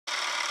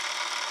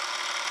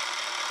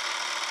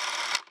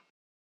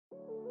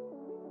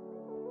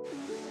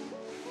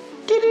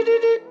10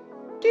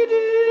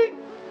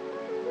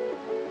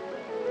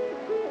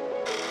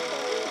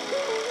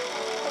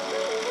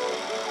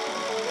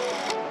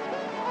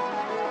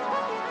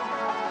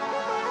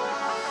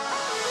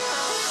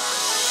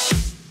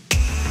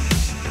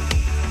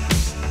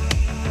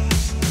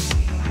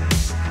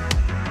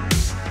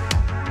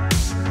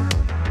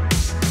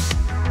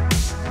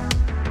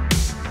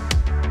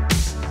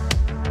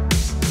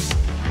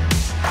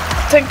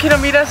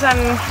 kilometers and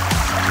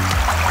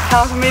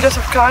 1,000 meters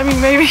of climbing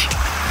maybe,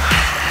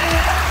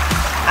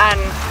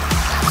 and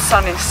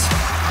sun is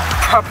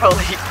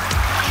properly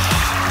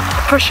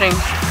pushing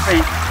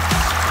me.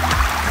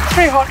 It's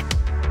pretty hot.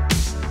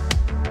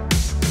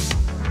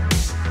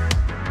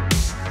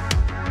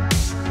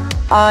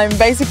 I'm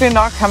basically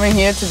not coming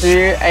here to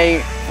do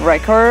a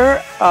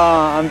record.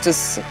 I'm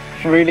just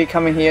really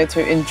coming here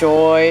to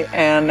enjoy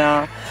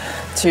and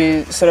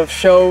to sort of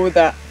show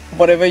that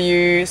whatever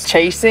you're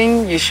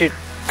chasing, you should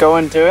go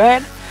and do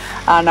it.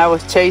 And I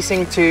was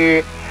chasing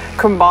to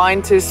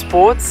combine two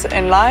sports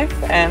in life,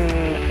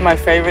 and my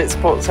favorite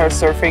sports are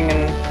surfing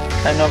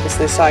and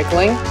obviously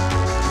cycling.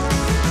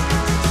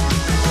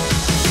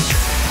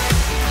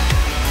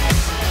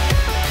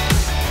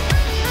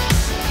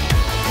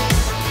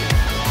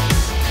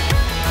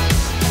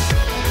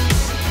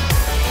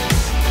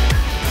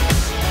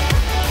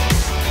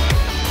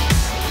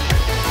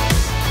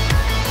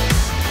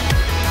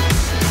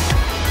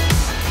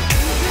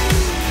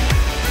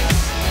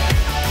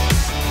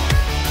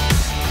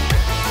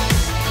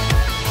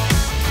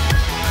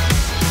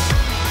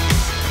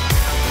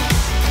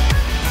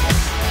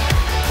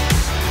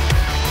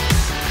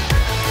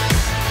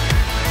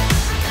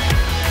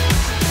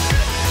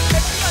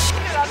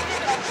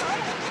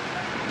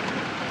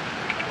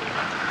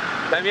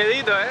 Da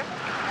miedito, eh?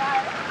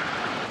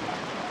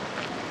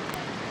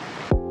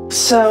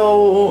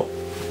 So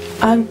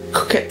I'm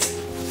cooked.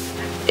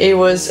 It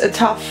was a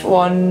tough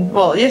one.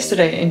 Well,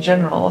 yesterday in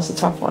general was a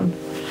tough one.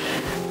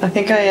 I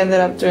think I ended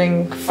up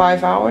doing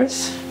 5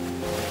 hours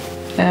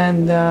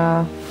and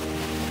a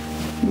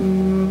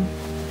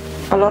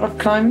lot of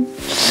climbing.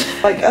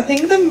 Like, I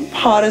think the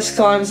hardest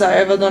climbs I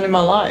ever done in my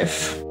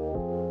life.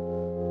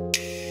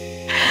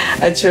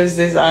 I chose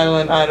this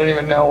island, I don't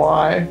even know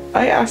why.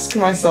 I asked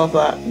myself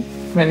that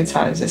many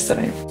times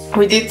yesterday.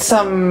 We did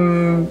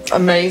some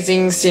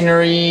amazing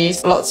scenery,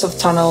 lots of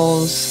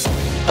tunnels.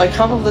 Like,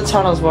 half of the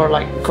tunnels were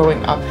like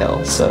going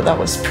uphill, so that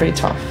was pretty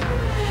tough.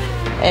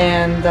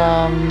 And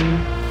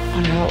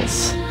what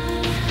else?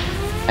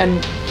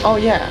 And oh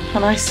yeah,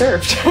 and I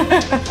surfed.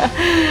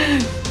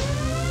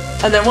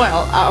 And then,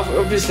 well,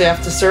 obviously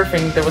after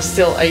surfing there was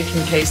still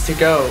 18 k's to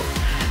go,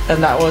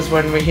 and that was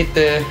when we hit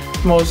the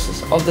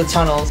most of the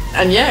tunnels.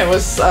 And yeah, it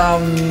was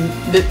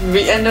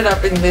we ended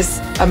up in this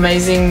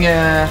amazing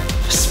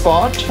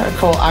spot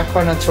called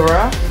Aqua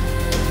Natura,